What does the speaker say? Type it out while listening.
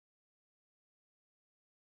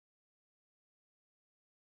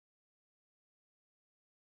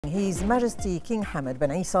His Majesty King Hamad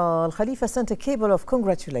bin Isa Al Khalifa sent a cable of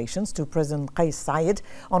congratulations to President Qais Said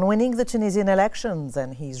on winning the Tunisian elections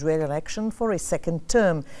and his re-election for a second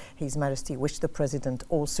term. His Majesty wished the President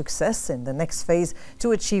all success in the next phase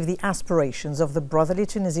to achieve the aspirations of the brotherly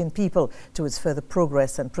Tunisian people towards further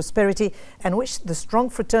progress and prosperity, and wished the strong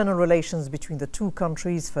fraternal relations between the two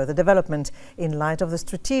countries further development in light of the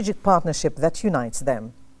strategic partnership that unites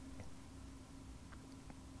them.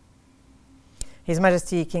 His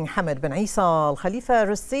Majesty King Hamad bin Isa Al Khalifa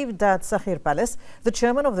received at Sakhir Palace the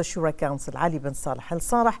Chairman of the Shura Council, Ali bin Saleh Al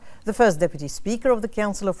Saleh, the First Deputy Speaker of the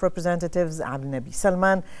Council of Representatives, Abdel Nabi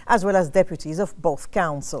Salman, as well as deputies of both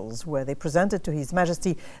councils, where they presented to His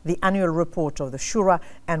Majesty the annual report of the Shura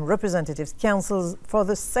and Representatives Councils for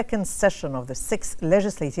the second session of the 6th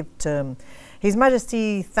legislative term. His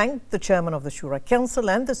Majesty thanked the Chairman of the Shura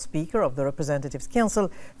Council and the Speaker of the Representatives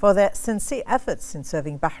Council for their sincere efforts in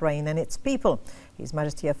serving Bahrain and its people. His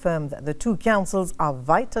Majesty affirmed that the two councils are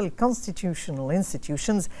vital constitutional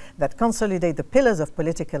institutions that consolidate the pillars of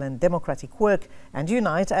political and democratic work and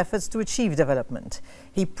unite efforts to achieve development.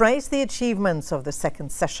 He praised the achievements of the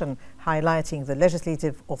second session, highlighting the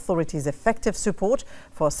legislative authority's effective support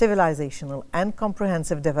for civilizational and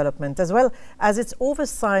comprehensive development, as well as its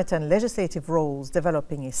oversight and legislative roles,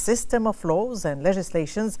 developing a system of laws and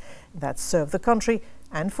legislations that serve the country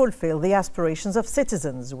and fulfill the aspirations of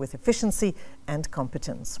citizens with efficiency and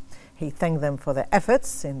competence. He thanked them for their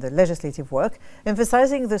efforts in the legislative work,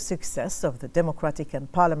 emphasizing the success of the democratic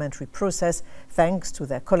and parliamentary process thanks to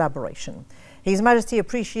their collaboration. His Majesty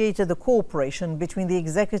appreciated the cooperation between the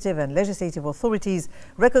executive and legislative authorities,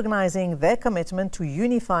 recognizing their commitment to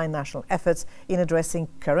unify national efforts in addressing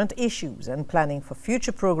current issues and planning for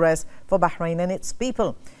future progress for Bahrain and its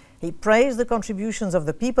people. He praised the contributions of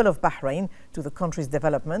the people of Bahrain to the country's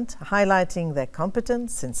development, highlighting their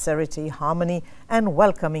competence, sincerity, harmony, and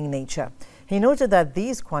welcoming nature. He noted that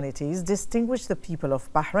these qualities distinguish the people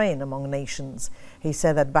of Bahrain among nations. He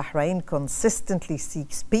said that Bahrain consistently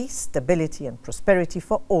seeks peace, stability, and prosperity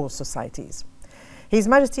for all societies. His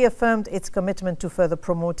Majesty affirmed its commitment to further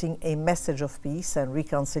promoting a message of peace and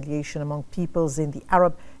reconciliation among peoples in the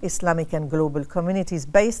Arab, Islamic and global communities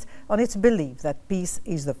based on its belief that peace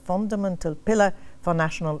is the fundamental pillar for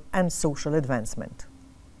national and social advancement.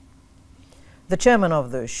 The Chairman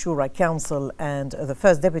of the Shura Council and the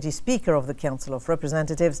First Deputy Speaker of the Council of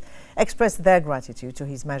Representatives expressed their gratitude to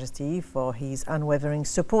His Majesty for his unwavering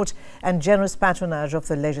support and generous patronage of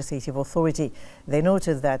the legislative authority. They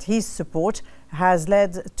noted that his support has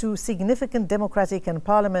led to significant democratic and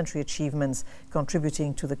parliamentary achievements,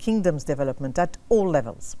 contributing to the kingdom's development at all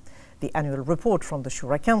levels. The annual report from the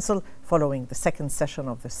Shura Council, following the second session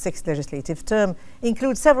of the 6th legislative term,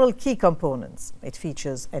 includes several key components. It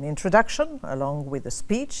features an introduction, along with a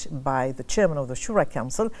speech by the Chairman of the Shura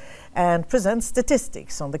Council, and presents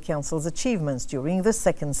statistics on the Council's achievements during the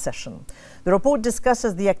second session. The report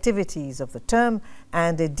discusses the activities of the term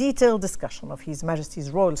and a detailed discussion of His Majesty's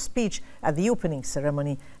royal speech at the opening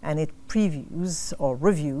ceremony, and it previews or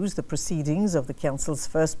reviews the proceedings of the Council's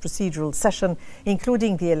first procedural session,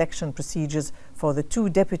 including the election procedures for the two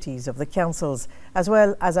deputies of the councils, as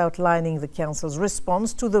well as outlining the Council's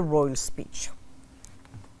response to the royal speech.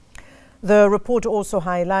 The report also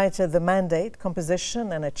highlighted the mandate,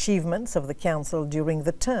 composition and achievements of the Council during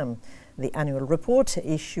the term. The annual report,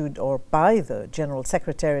 issued by the General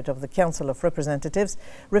Secretariat of the Council of Representatives,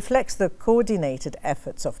 reflects the coordinated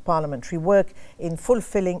efforts of parliamentary work in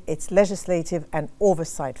fulfilling its legislative and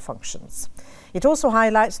oversight functions. It also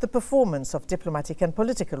highlights the performance of diplomatic and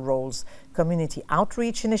political roles, community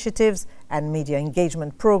outreach initiatives, and media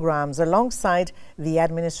engagement programs, alongside the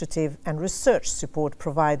administrative and research support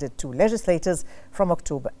provided to legislators from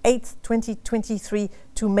October 8, 2023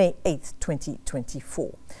 to May 8,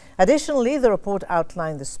 2024. Additionally, the report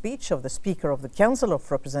outlined the speech of the Speaker of the Council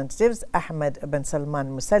of Representatives, Ahmed bin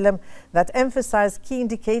Salman Musallam, that emphasized key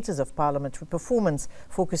indicators of parliamentary performance,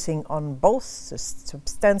 focusing on both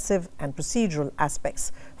substantive and procedural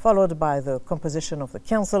aspects, followed by the composition of the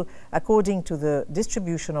Council according to the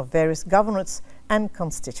distribution of various governorates and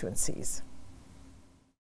constituencies.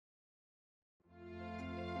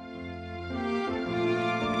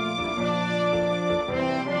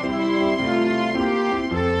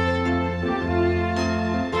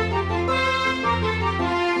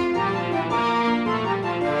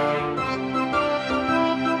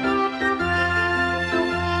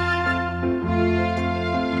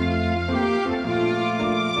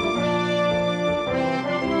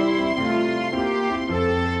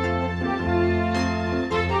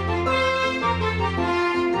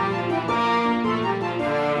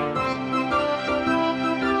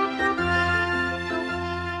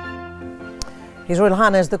 His Royal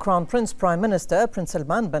Highness the Crown Prince Prime Minister Prince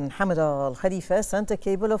Salman bin Hamad Al Khalifa sent a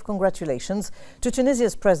cable of congratulations to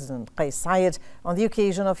Tunisia's President Kais Saied on the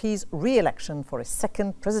occasion of his re-election for a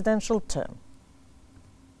second presidential term.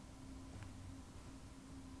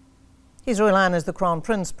 His Royal Highness the Crown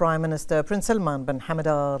Prince Prime Minister Prince Salman bin Hamad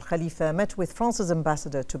Al Khalifa met with France's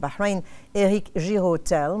ambassador to Bahrain, Eric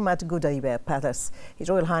Girautel, at Gudaiba Palace.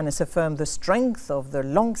 His Royal Highness affirmed the strength of the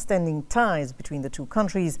long-standing ties between the two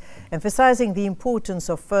countries, emphasizing the importance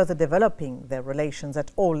of further developing their relations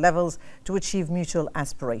at all levels to achieve mutual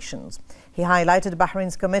aspirations. He highlighted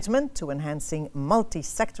Bahrain's commitment to enhancing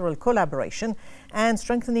multi-sectoral collaboration and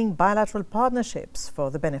strengthening bilateral partnerships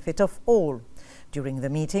for the benefit of all. During the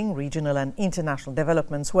meeting, regional and international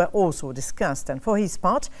developments were also discussed, and for his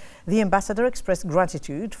part, the ambassador expressed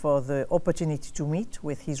gratitude for the opportunity to meet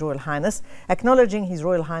with His Royal Highness, acknowledging His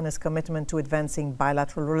Royal Highness' commitment to advancing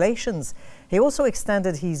bilateral relations. He also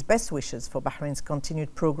extended his best wishes for Bahrain's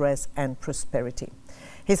continued progress and prosperity.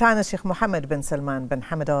 His Highness Sheikh Mohammed bin Salman bin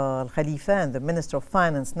Hamad Al Khalifa and the Minister of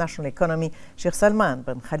Finance, National Economy, Sheikh Salman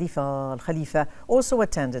bin Khalifa Al Khalifa, also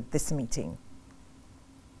attended this meeting.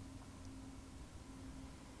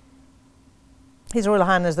 His Royal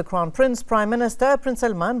Highness the Crown Prince Prime Minister Prince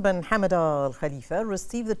Salman bin Hamad Al Khalifa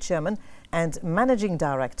received the chairman and managing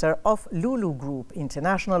director of Lulu Group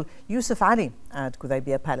International, Yusuf Ali, at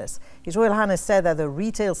Gudaiba Palace. His Royal Highness said that the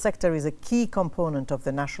retail sector is a key component of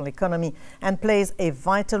the national economy and plays a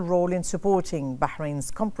vital role in supporting Bahrain's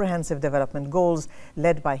comprehensive development goals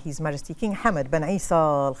led by His Majesty King Hamad bin Isa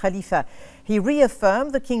Al Khalifa. He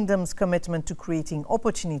reaffirmed the kingdom's commitment to creating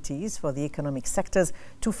opportunities for the economic sectors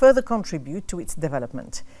to further contribute to its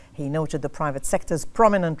development. He noted the private sector's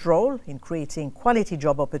prominent role in creating quality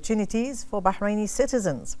job opportunities for Bahraini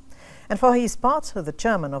citizens. And for his part, the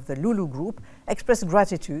chairman of the Lulu Group expressed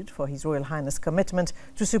gratitude for His Royal Highness' commitment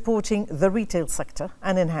to supporting the retail sector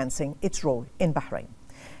and enhancing its role in Bahrain.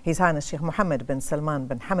 His Highness Sheikh Mohammed bin Salman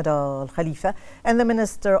bin Hamad Al Khalifa and the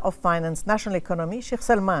Minister of Finance, National Economy, Sheikh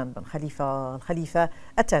Salman bin Khalifa Al Khalifa,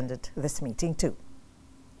 attended this meeting too.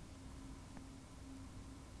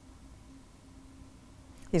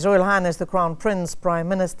 His Royal Highness the Crown Prince Prime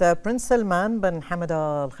Minister Prince Salman bin Hamad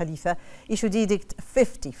Al Khalifa issued Edict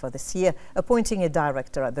 50 for this year, appointing a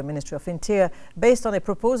director at the Ministry of Interior based on a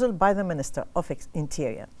proposal by the Minister of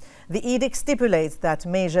Interior. The edict stipulates that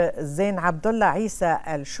Major Zain Abdullah Isa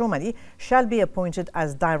Al-Shomali shall be appointed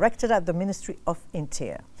as director at the Ministry of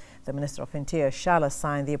Interior. The Minister of Interior shall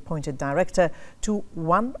assign the appointed director to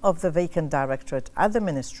one of the vacant directorate at the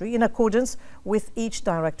ministry in accordance with each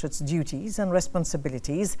directorate's duties and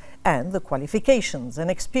responsibilities and the qualifications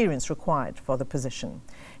and experience required for the position.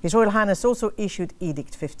 His Royal Highness also issued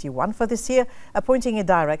Edict 51 for this year, appointing a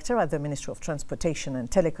director at the Ministry of Transportation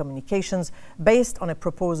and Telecommunications based on a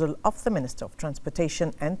proposal of the Minister of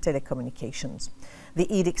Transportation and Telecommunications.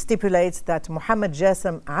 The edict stipulates that Muhammad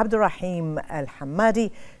Jassim Abdurrahim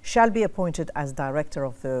Al-Hammadi shall be appointed as Director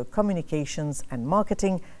of the Communications and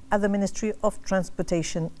Marketing at the Ministry of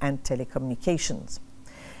Transportation and Telecommunications.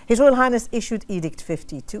 His Royal Highness issued Edict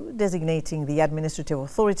 52, designating the administrative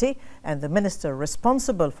authority and the minister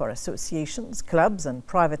responsible for associations, clubs and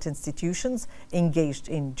private institutions engaged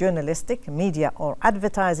in journalistic, media or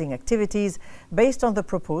advertising activities based on the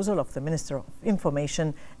proposal of the Minister of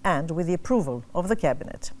Information and with the approval of the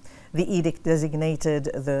Cabinet. The edict designated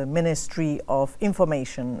the Ministry of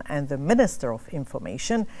Information and the Minister of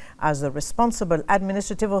Information as the responsible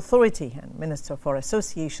administrative authority and Minister for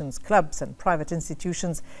associations, clubs and private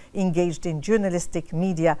institutions engaged in journalistic,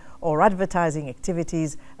 media or advertising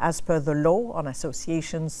activities as per the law on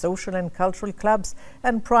associations, social and cultural clubs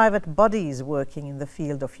and private bodies working in the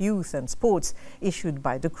field of youth and sports, issued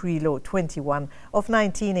by Decree Law 21 of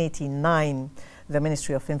 1989. The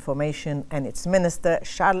Ministry of Information and its minister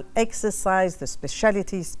shall exercise the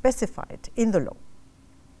speciality specified in the law.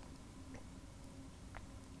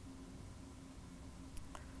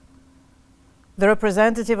 The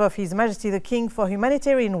representative of His Majesty the King for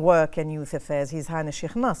Humanitarian Work and Youth Affairs, His Highness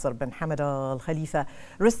Sheikh Nasser bin Hamad Al Khalifa,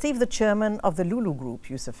 received the chairman of the Lulu Group,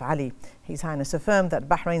 Yusuf Ali. His Highness affirmed that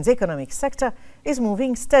Bahrain's economic sector is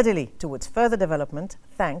moving steadily towards further development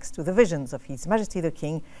thanks to the visions of His Majesty the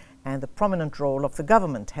King and the prominent role of the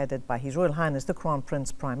government headed by His Royal Highness the Crown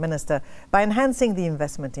Prince Prime Minister by enhancing the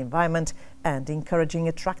investment environment and encouraging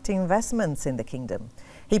attracting investments in the kingdom.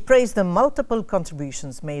 He praised the multiple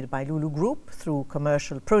contributions made by Lulu Group through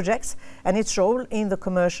commercial projects and its role in the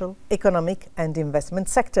commercial, economic and investment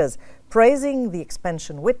sectors, praising the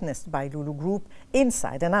expansion witnessed by Lulu Group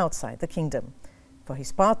inside and outside the kingdom. For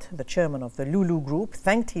his part, the chairman of the Lulu Group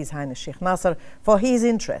thanked His Highness Sheikh Nasser for his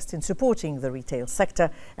interest in supporting the retail sector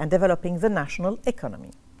and developing the national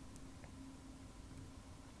economy.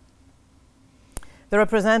 The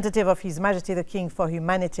representative of His Majesty the King for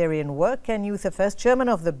Humanitarian Work and Youth Affairs, chairman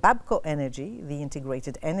of the Babco Energy, the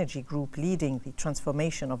integrated energy group leading the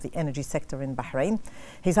transformation of the energy sector in Bahrain,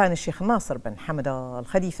 His Highness Sheikh Nasser bin Hamad Al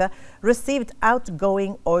Khalifa, received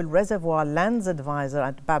outgoing oil reservoir lands advisor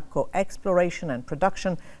at Babco Exploration and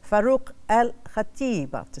Production, Farouk Al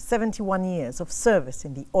Khatib, after 71 years of service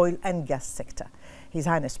in the oil and gas sector. His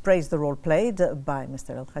Highness praised the role played by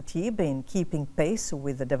Mr. Al Khatib in keeping pace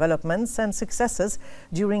with the developments and successes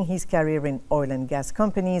during his career in oil and gas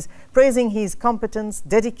companies, praising his competence,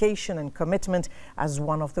 dedication and commitment as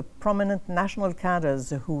one of the prominent national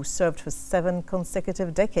cadres who served for 7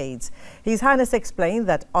 consecutive decades. His Highness explained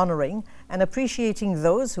that honoring and appreciating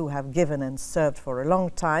those who have given and served for a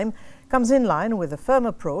long time comes in line with the firm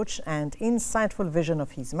approach and insightful vision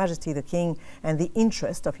of His Majesty the King and the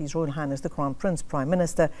interest of His Royal Highness the Crown Prince Prime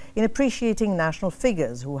Minister in appreciating national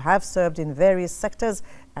figures who have served in various sectors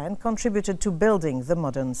and contributed to building the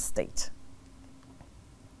modern state.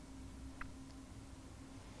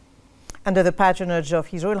 Under the patronage of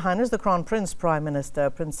His Royal Highness the Crown Prince Prime Minister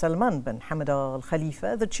Prince Salman bin Hamad Al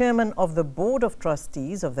Khalifa, the chairman of the Board of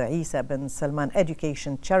Trustees of the Isa bin Salman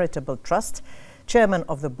Education Charitable Trust, chairman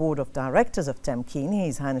of the Board of Directors of Tamkeen,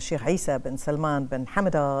 His Highness Sheikh Isa bin Salman bin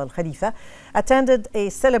Hamad Al Khalifa, attended a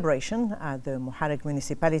celebration at the Muharraq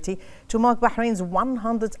municipality to mark Bahrain's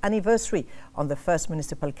 100th anniversary on the first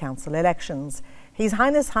municipal council elections. His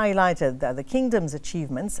Highness highlighted that the kingdom's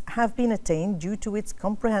achievements have been attained due to its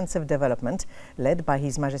comprehensive development led by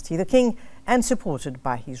His Majesty the King and supported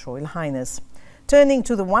by His Royal Highness. Turning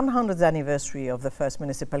to the 100th anniversary of the first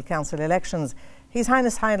municipal council elections, His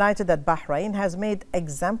Highness highlighted that Bahrain has made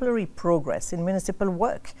exemplary progress in municipal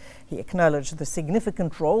work. He acknowledged the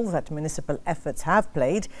significant role that municipal efforts have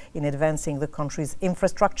played in advancing the country's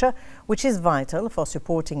infrastructure, which is vital for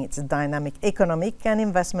supporting its dynamic economic and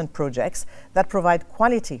investment projects that provide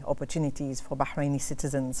quality opportunities for Bahraini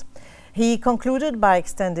citizens. He concluded by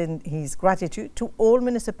extending his gratitude to all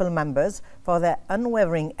municipal members for their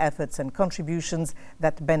unwavering efforts and contributions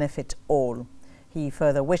that benefit all. He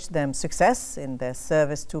further wished them success in their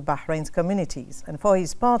service to Bahrain's communities. And for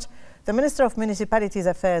his part, the Minister of Municipalities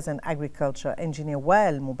Affairs and Agriculture, Engineer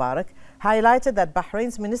Wael Mubarak, highlighted that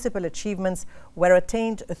Bahrain's municipal achievements were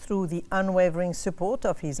attained through the unwavering support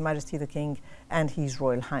of His Majesty the King and His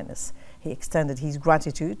Royal Highness. He extended his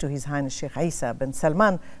gratitude to His Highness Sheikh Isa bin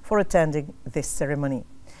Salman for attending this ceremony.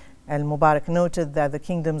 Al-Mubarak noted that the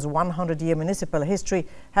kingdom's 100-year municipal history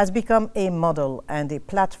has become a model and a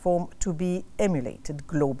platform to be emulated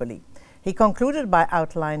globally. He concluded by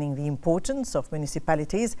outlining the importance of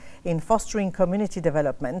municipalities in fostering community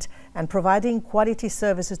development and providing quality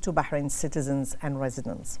services to Bahrain's citizens and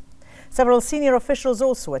residents. Several senior officials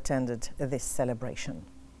also attended this celebration.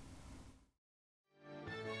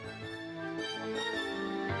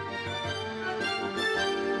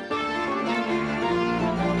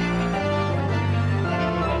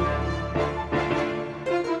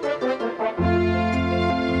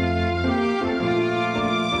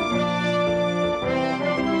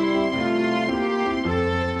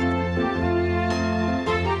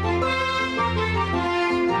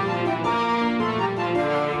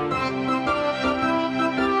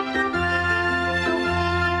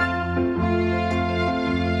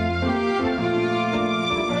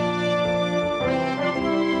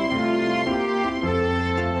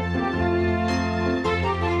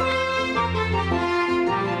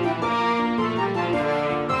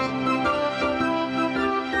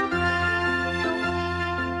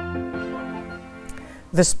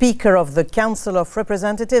 The Speaker of the Council of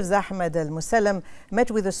Representatives, Ahmed Al-Musallam,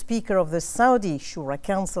 met with the Speaker of the Saudi Shura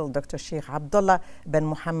Council, Dr. Sheikh Abdullah bin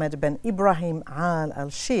Mohammed bin Ibrahim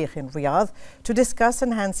Al-Sheikh in Riyadh to discuss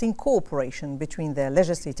enhancing cooperation between their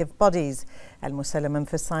legislative bodies. Al-Musallam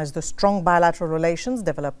emphasized the strong bilateral relations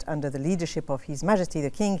developed under the leadership of His Majesty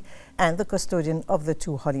the King and the custodian of the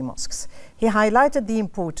 2 holy mosques. He highlighted the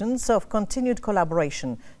importance of continued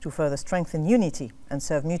collaboration to further strengthen unity and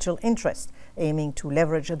serve mutual interest, aiming to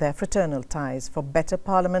leverage their fraternal ties for better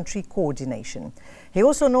parliamentary coordination. He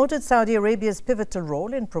also noted Saudi Arabia's pivotal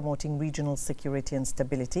role in promoting regional security and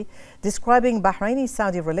stability, describing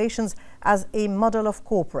Bahraini-Saudi relations as a model of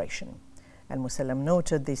cooperation. Al-Musallam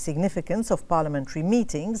noted the significance of parliamentary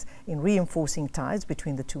meetings in reinforcing ties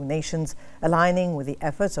between the 2 nations, aligning with the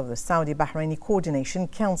efforts of the Saudi-Bahraini Coordination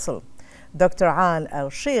Council. Dr.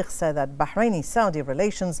 Al-Sheikh said that Bahraini-Saudi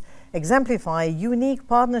relations exemplify a unique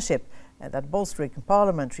partnership and that bolstering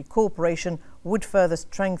parliamentary cooperation would further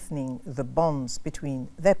strengthen the bonds between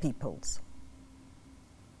their peoples.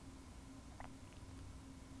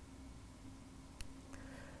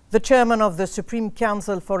 The chairman of the Supreme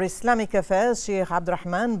Council for Islamic Affairs, Sheikh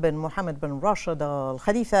Abdurrahman bin Mohammed bin Rashid Al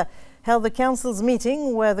Khalifa, held the council's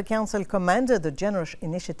meeting where the council commended the generous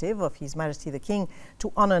initiative of His Majesty the King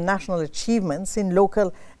to honor national achievements in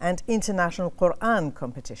local and international Quran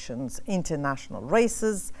competitions, international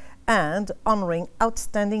races, and honoring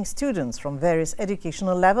outstanding students from various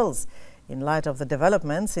educational levels. In light of the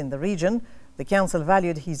developments in the region, the Council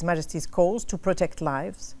valued His Majesty's calls to protect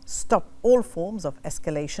lives, stop all forms of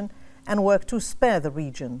escalation, and work to spare the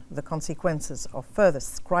region the consequences of further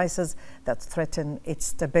crises that threaten its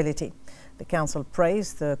stability. The Council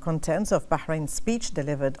praised the contents of Bahrain's speech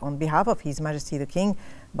delivered on behalf of His Majesty the King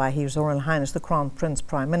by His Royal Highness the Crown Prince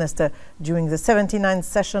Prime Minister during the 79th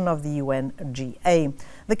session of the UNGA.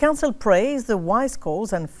 The Council praised the wise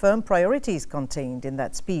calls and firm priorities contained in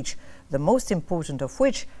that speech, the most important of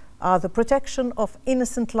which are the protection of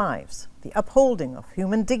innocent lives, the upholding of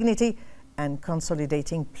human dignity, and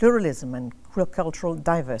consolidating pluralism and cultural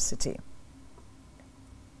diversity.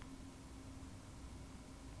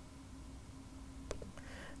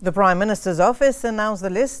 The Prime Minister's office announced the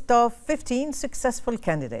list of 15 successful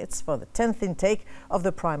candidates for the 10th intake of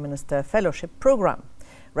the Prime Minister Fellowship Programme.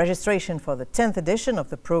 Registration for the 10th edition of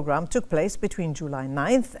the programme took place between July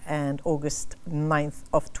 9th and August 9th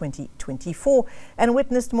of 2024 and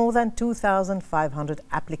witnessed more than 2,500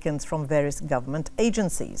 applicants from various government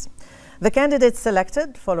agencies. The candidates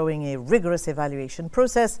selected, following a rigorous evaluation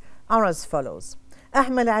process, are as follows: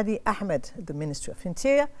 Ahmed Ali Ahmed, the Ministry of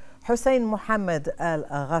Interior; Hussein Mohammed Al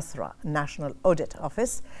Ghasra, National Audit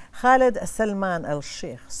Office; Khalid Salman Al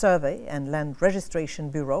Sheikh, Survey and Land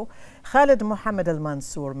Registration Bureau; Khalid Mohammed Al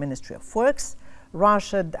Mansour, Ministry of Works;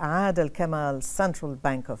 Rashid Adel Kamal, Central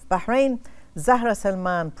Bank of Bahrain; Zahra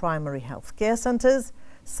Salman, Primary Health Care Centers;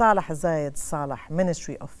 Salah Zayed Salah,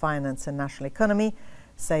 Ministry of Finance and National Economy;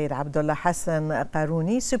 Sayyid Abdullah Hassan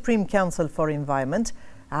Qaruni, Supreme Council for Environment;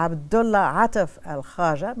 Abdullah Ataf Al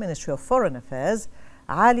Khaja, Ministry of Foreign Affairs;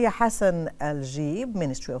 Alia Hassan Al Jib,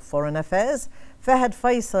 Ministry of Foreign Affairs; Fahad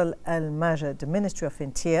Faisal Al Majid, Ministry of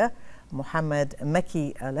Interior; Muhammad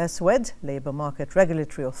Maki Al Aswad, Labour Market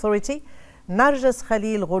Regulatory Authority; Narjas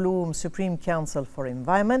Khalil Ghulum, Supreme Council for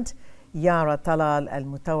Environment; Yara Talal Al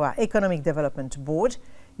Mutawa, Economic Development Board;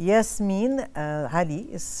 Yasmin Ali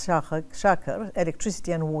Shakar,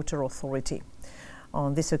 Electricity and Water Authority.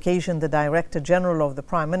 On this occasion, the Director General of the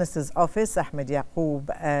Prime Minister's Office, Ahmed Yaqub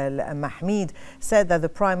Al-Mahmid, said that the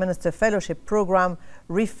Prime Minister Fellowship Programme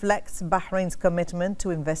reflects Bahrain's commitment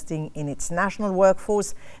to investing in its national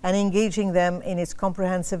workforce and engaging them in its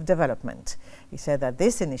comprehensive development. He said that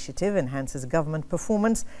this initiative enhances government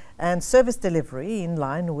performance and service delivery in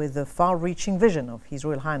line with the far-reaching vision of His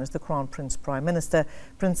Royal Highness the Crown Prince Prime Minister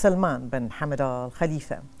Prince Salman bin Hamad Al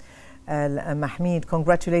Khalifa. Al-Mahmid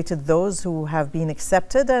congratulated those who have been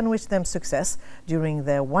accepted and wished them success during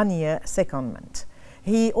their one-year secondment.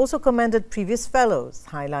 He also commended previous fellows,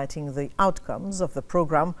 highlighting the outcomes of the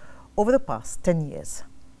program over the past 10 years.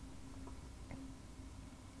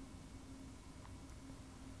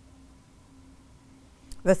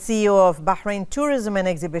 The CEO of Bahrain Tourism and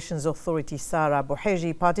Exhibitions Authority, Sara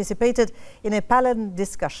Bouheji, participated in a panel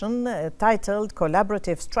discussion titled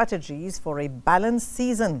Collaborative Strategies for a Balanced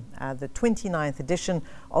Season at the 29th edition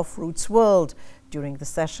of Roots World. During the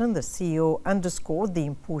session, the CEO underscored the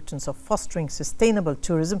importance of fostering sustainable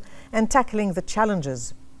tourism and tackling the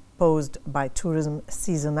challenges posed by tourism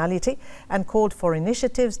seasonality and called for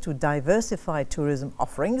initiatives to diversify tourism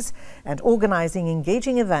offerings and organizing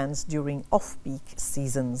engaging events during off-peak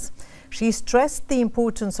seasons. She stressed the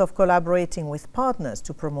importance of collaborating with partners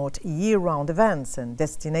to promote year-round events and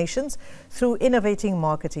destinations through innovating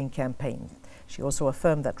marketing campaigns. She also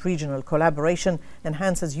affirmed that regional collaboration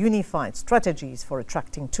enhances unified strategies for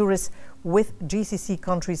attracting tourists, with GCC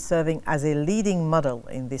countries serving as a leading model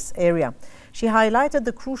in this area. She highlighted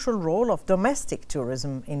the crucial role of domestic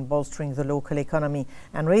tourism in bolstering the local economy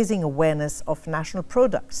and raising awareness of national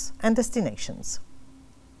products and destinations.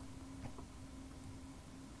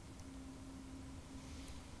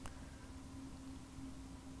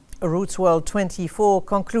 Roots World 24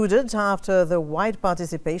 concluded after the wide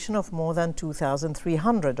participation of more than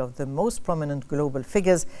 2,300 of the most prominent global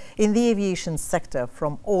figures in the aviation sector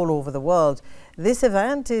from all over the world. This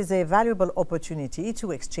event is a valuable opportunity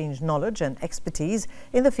to exchange knowledge and expertise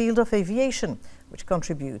in the field of aviation, which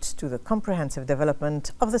contributes to the comprehensive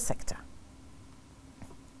development of the sector.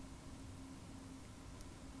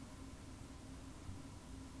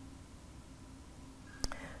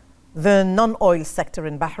 The non-oil sector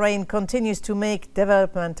in Bahrain continues to make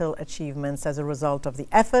developmental achievements as a result of the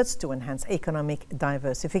efforts to enhance economic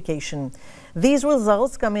diversification. These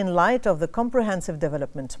results come in light of the Comprehensive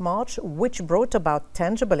Development March, which brought about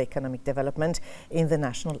tangible economic development in the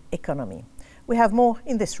national economy. We have more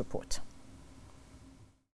in this report.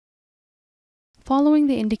 Following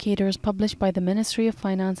the indicators published by the Ministry of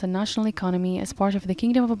Finance and National Economy as part of the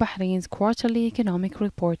Kingdom of Bahrain's quarterly economic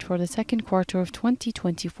report for the second quarter of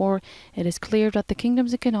 2024, it is clear that the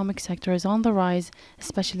Kingdom's economic sector is on the rise,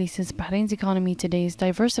 especially since Bahrain's economy today is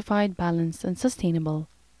diversified, balanced and sustainable.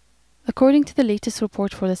 According to the latest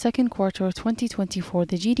report for the second quarter of 2024,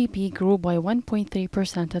 the GDP grew by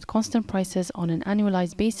 1.3% at constant prices on an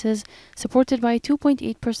annualized basis, supported by a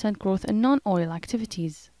 2.8% growth in non-oil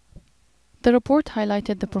activities. The report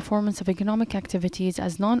highlighted the performance of economic activities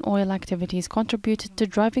as non-oil activities contributed to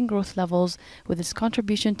driving growth levels, with its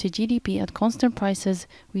contribution to GDP at constant prices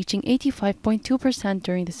reaching 85.2%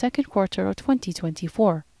 during the second quarter of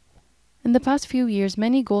 2024. In the past few years,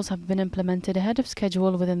 many goals have been implemented ahead of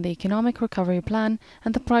schedule within the Economic Recovery Plan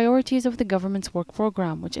and the priorities of the government's work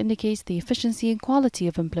program, which indicates the efficiency and quality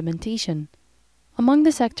of implementation. Among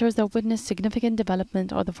the sectors that witnessed significant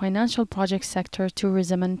development are the financial projects sector,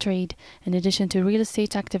 tourism and trade, in addition to real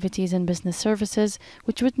estate activities and business services,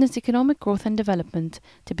 which witnessed economic growth and development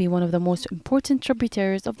to be one of the most important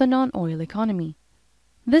tributaries of the non-oil economy.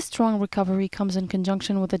 This strong recovery comes in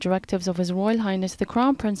conjunction with the directives of His Royal Highness the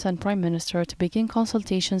Crown Prince and Prime Minister to begin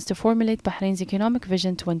consultations to formulate Bahrain's Economic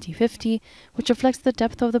Vision 2050, which reflects the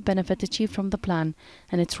depth of the benefit achieved from the plan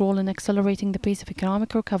and its role in accelerating the pace of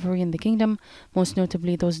economic recovery in the kingdom, most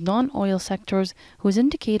notably those non-oil sectors whose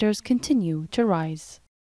indicators continue to rise.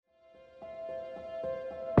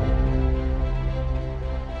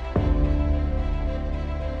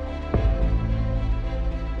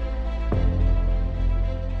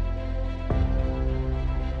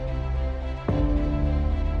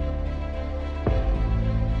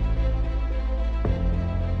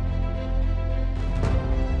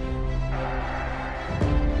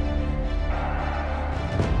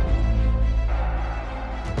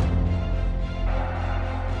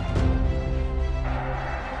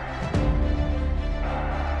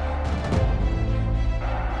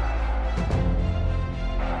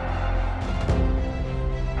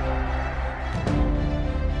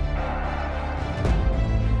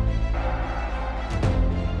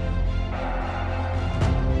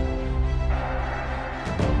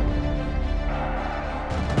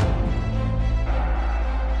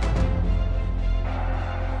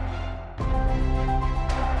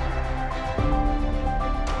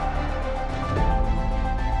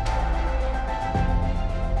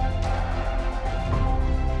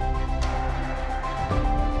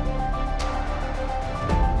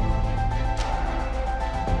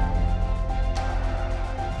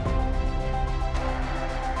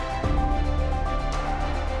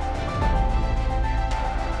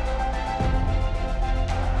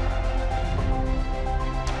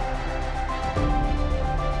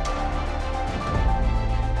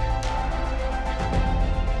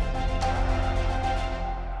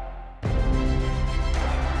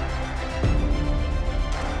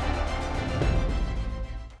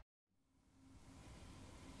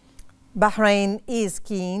 Bahrain is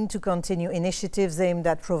keen to continue initiatives aimed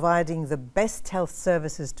at providing the best health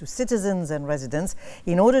services to citizens and residents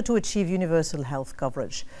in order to achieve universal health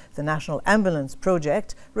coverage. The National Ambulance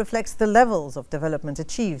Project reflects the levels of development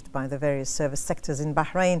achieved by the various service sectors in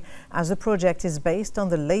Bahrain, as the project is based on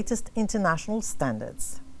the latest international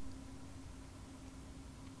standards.